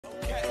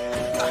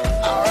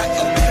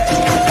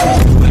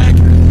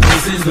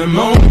is the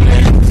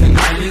moment,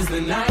 tonight is the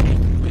night.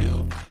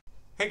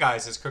 Hey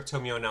guys, it's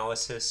Crypto Mio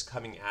Analysis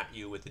coming at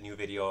you with a new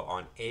video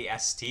on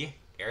AST,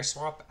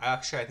 Airswap.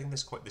 Actually, I think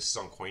this is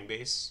on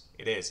Coinbase.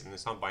 It is, and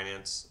it's on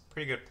Binance.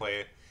 Pretty good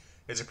play.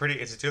 It's a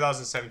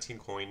 2017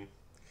 coin.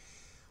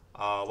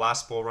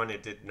 Last bull run,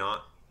 it did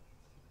not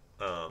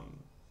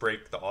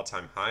break the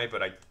all-time high,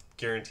 but I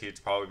guarantee it's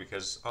probably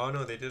because, oh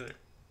no, they didn't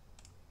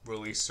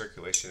release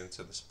circulation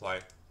into the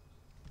supply.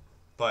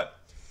 But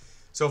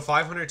so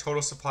 500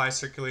 total supply,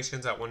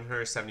 circulations at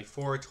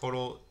 174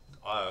 total.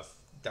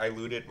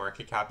 Diluted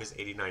market cap is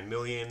 89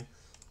 million.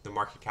 The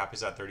market cap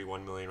is at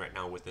 31 million right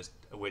now with this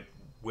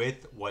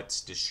with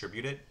what's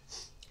distributed.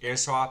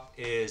 Airswap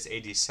is a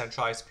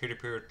decentralized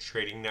peer-to-peer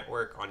trading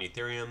network on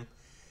Ethereum.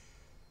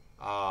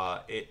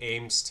 It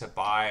aims to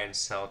buy and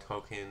sell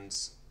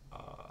tokens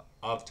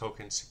of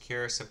tokens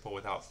secure, simple,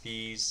 without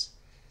fees.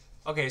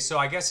 Okay, so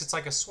I guess it's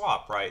like a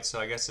swap, right? So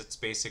I guess it's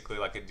basically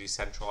like a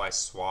decentralized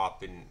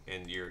swap,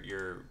 and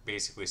you're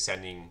basically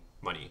sending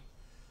money.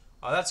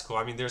 That's cool.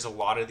 I mean, there's a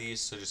lot of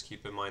these, so just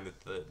keep in mind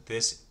that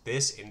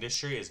this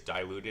industry is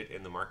diluted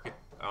in the market,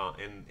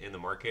 in the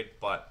market.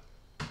 But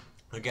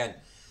again,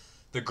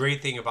 the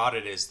great thing about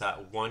it is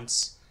that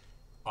once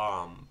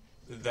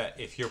that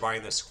if you're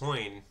buying this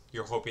coin,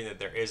 you're hoping that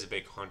there is a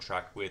big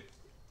contract with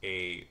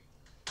a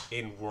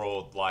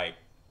in-world like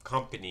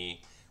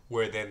company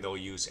where then they'll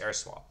use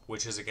Airswap,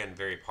 which is again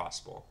very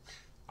possible.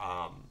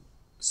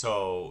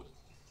 So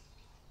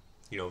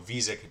you know,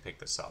 Visa can pick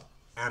this up,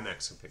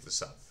 Amex can pick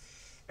this up.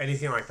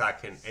 Anything like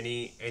that can,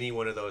 any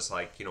one of those,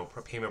 like, you know,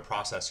 payment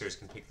processors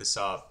can pick this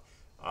up,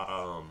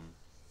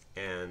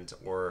 and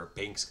or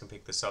banks can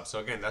pick this up. So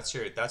again, that's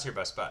your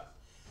best bet.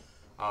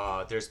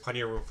 There's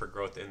plenty of room for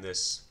growth in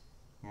this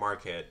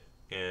market,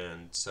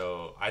 and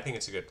so I think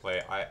it's a good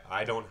play.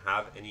 I don't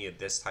have any of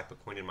this type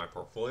of coin in my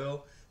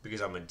portfolio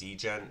because I'm a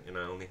degen and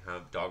I only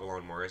have Doggle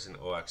on Mars and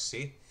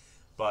OXC.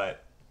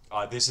 But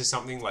this is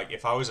something, like,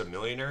 if I was a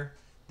millionaire,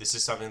 this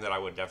is something that I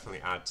would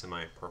definitely add to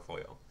my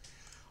portfolio.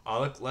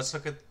 Let's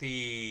look at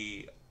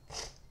the.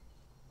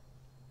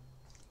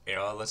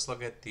 Let's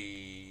look at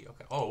the.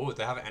 Okay. Oh,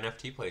 they have an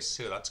NFT place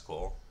too. That's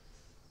cool.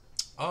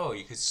 Oh,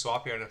 you could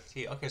swap your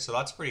NFT. Okay, so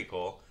that's pretty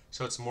cool.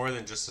 So it's more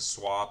than just a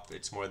swap.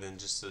 It's more than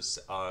just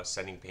a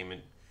sending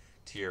payment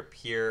to your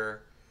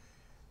peer.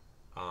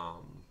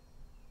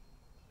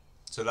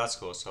 So that's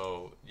cool.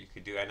 So you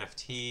could do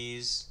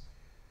NFTs.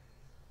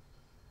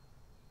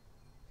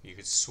 You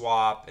could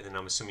swap, and then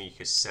I'm assuming you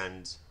could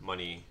send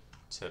money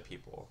to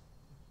people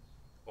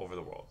over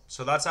the world.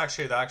 So that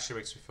actually makes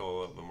me feel a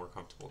little bit more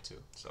comfortable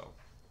too. So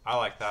I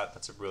like that.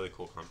 That's a really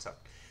cool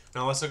concept.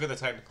 Now let's look at the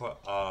technical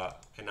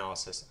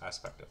analysis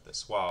aspect of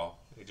this. Wow,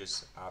 it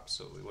just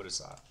absolutely, what is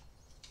that?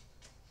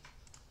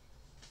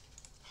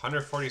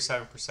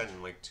 147%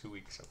 in like 2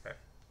 weeks. Okay.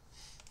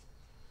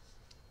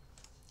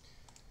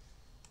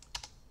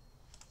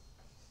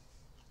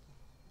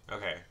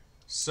 Okay,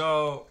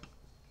 so,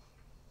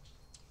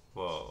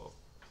 whoa,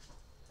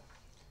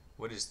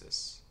 what is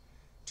this?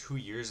 2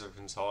 years of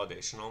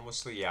consolidation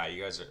almost. Yeah,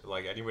 you guys are,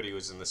 like, anybody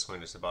who's in this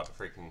one is about to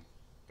freaking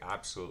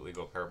absolutely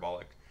go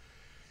parabolic.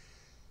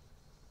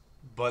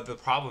 But the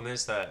problem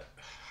is that,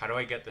 how do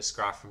I get this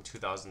graph from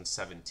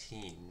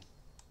 2017?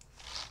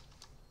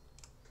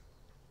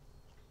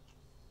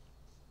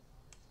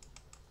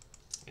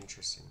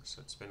 Interesting.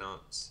 So it's been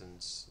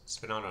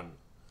out on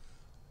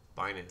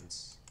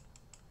Binance.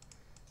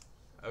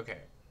 Okay,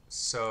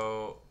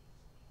 so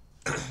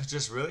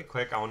just really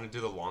quick, I want to do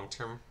the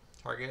long-term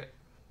target.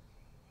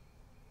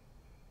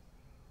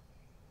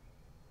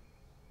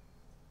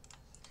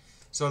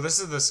 So this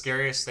is the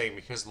scariest thing,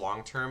 because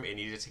long term it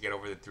needed to get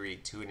over the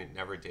 382 and it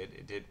never did.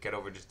 It did get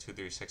over to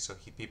 236. So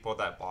people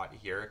that bought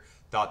here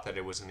thought that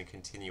it was going to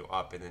continue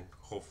up, and then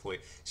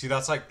hopefully, see,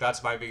 that's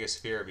my biggest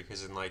fear,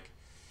 because in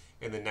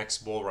the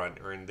next bull run,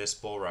 or in this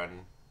bull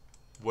run,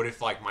 what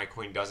if like my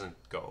coin doesn't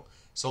go?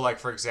 So like,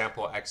 for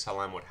example,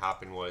 XLM, what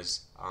happened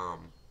was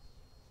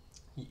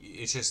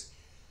it's just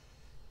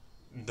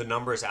the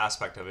numbers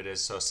aspect of it is,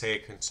 so say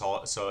it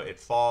so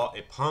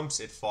it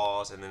pumps, it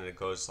falls, and then it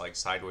goes like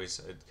sideways.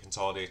 It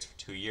consolidates for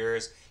 2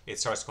 years.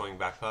 It starts going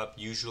back up.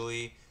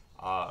 Usually,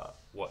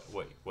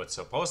 what's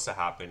supposed to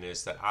happen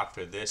is that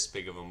after this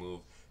big of a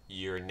move,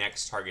 your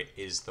next target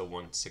is the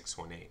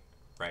 1618,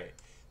 right?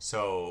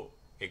 So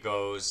it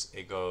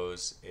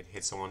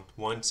hits the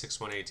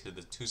 1618 to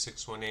the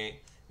 2618,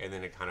 and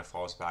then it kind of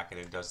falls back,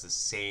 and it does the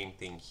same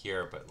thing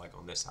here, but like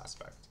on this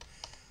aspect.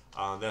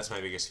 That's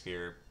my biggest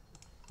fear.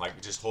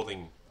 Like just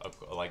holding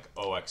like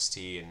OXT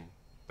and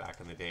back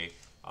in the day,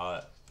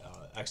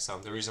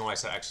 XLM. The reason why I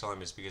said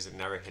XLM is because it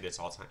never hit its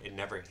all-time. It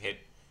never hit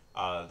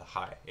the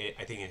high.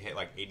 I think it hit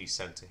like 80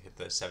 cents to hit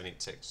the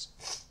 786.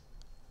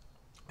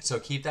 So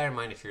keep that in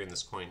mind if you're in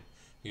this coin,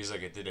 because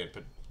like it did it,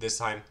 but this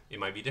time it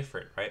might be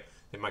different, right?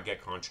 They might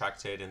get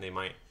contracted, and they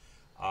might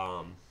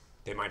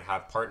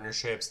have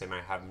partnerships. They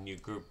might have new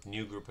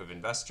group of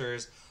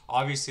investors.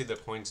 Obviously, the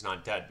coin's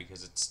not dead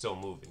because it's still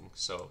moving.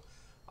 So.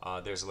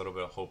 There's a little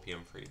bit of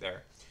hopium for you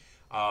there.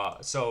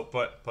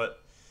 But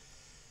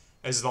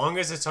As long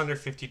as it's under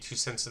 52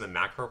 cents in the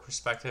macro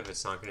perspective,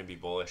 it's not going to be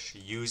bullish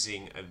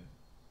using a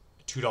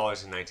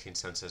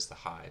 $2.19 as the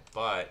high.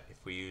 But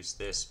if we use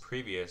this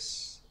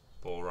previous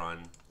bull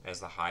run as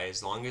the high,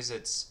 as long as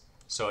it's,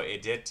 so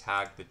it did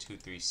tag the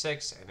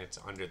 236 and it's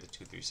under the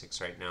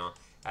 236 right now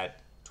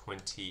at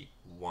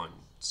 21.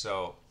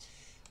 So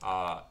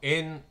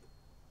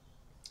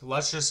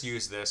let's just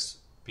use this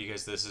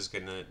because this is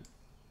going to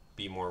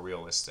be more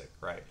realistic,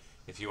 right?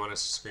 If you want to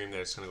scream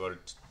that it's going to go to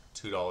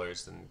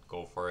 $2, then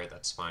go for it.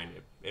 That's fine.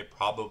 It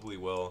probably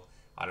will.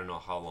 I don't know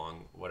how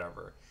long,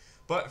 whatever.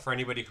 But for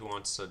anybody who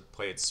wants to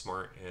play it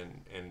smart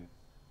and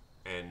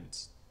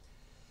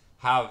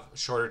have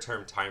shorter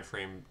term time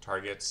frame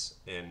targets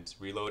and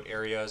reload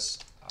areas,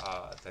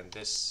 then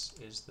this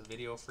is the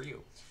video for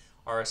you.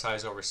 RSI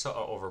is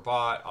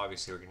overbought.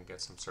 Obviously, we're going to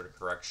get some sort of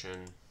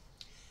correction.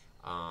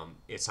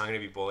 It's not going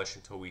to be bullish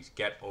until we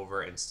get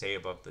over and stay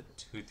above the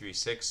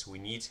 236. We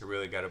need to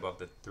really get above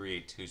the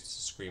 382 to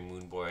scream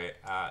Moon Boy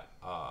at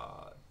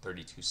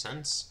 32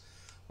 cents.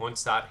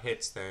 Once that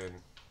hits,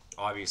 then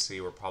obviously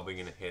we're probably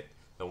going to hit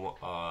the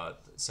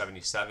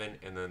 77,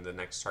 and then the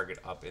next target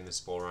up in this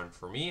bull run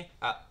for me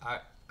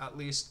at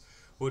least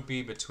would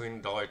be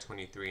between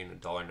 $1.23 and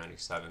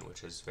 $1.97,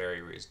 which is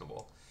very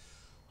reasonable.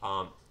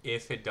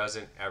 If it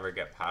doesn't ever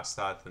get past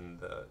that, then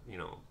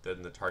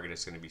the target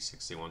is going to be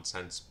 61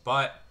 cents.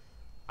 But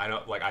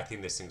I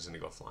think this thing's going to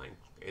go flying.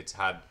 It's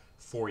had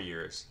 4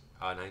 years,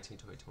 19, 20,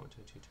 21,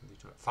 22,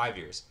 23, 5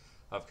 years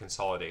of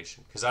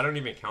consolidation. Because I don't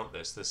even count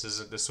this.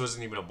 This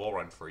wasn't even a bull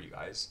run for you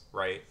guys,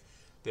 right?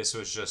 This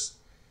was just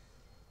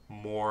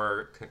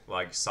more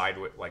like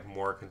sideways, like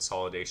more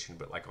consolidation,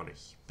 but like on a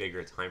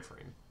bigger time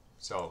frame.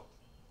 So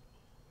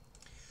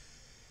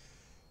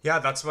yeah,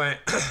 that's what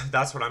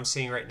I'm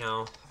seeing right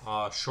now.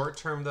 Short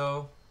term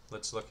though,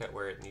 let's look at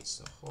where it needs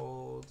to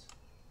hold.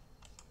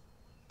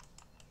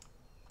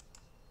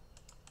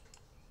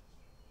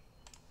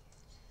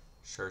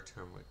 Short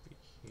term would be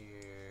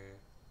here.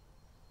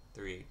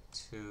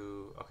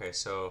 382. Okay,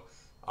 so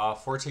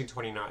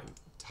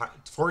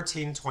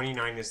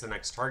 1429 is the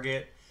next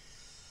target.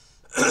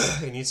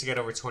 It needs to get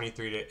over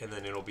 23 and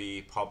then it'll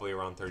be probably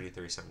around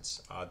 33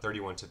 cents.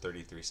 31 to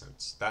 33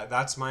 cents.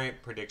 That's my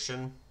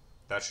prediction.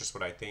 That's just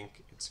what I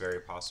think. It's very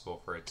possible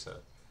for it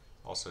to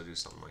also do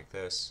something like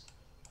this,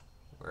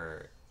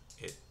 where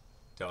it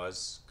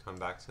does come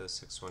back to the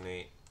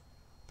 618,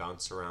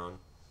 bounce around,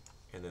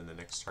 and then the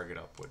next target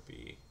up would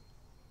be,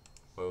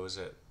 what was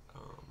it?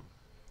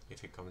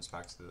 If it comes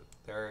back to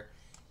there,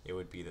 it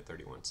would be the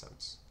 31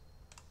 cents.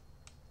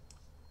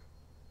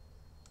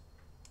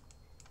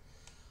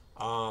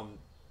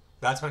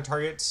 That's my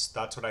targets.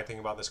 That's what I think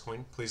about this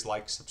coin. Please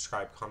like,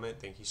 subscribe, comment.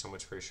 Thank you so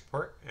much for your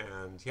support.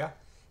 And yeah,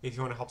 if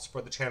you want to help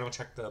support the channel,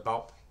 check the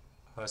about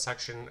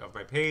section of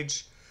my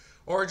page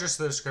or just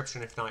the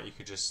description. If not, you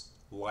could just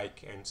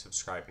like and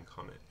subscribe and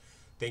comment.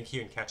 Thank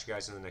you, and catch you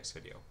guys in the next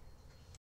video.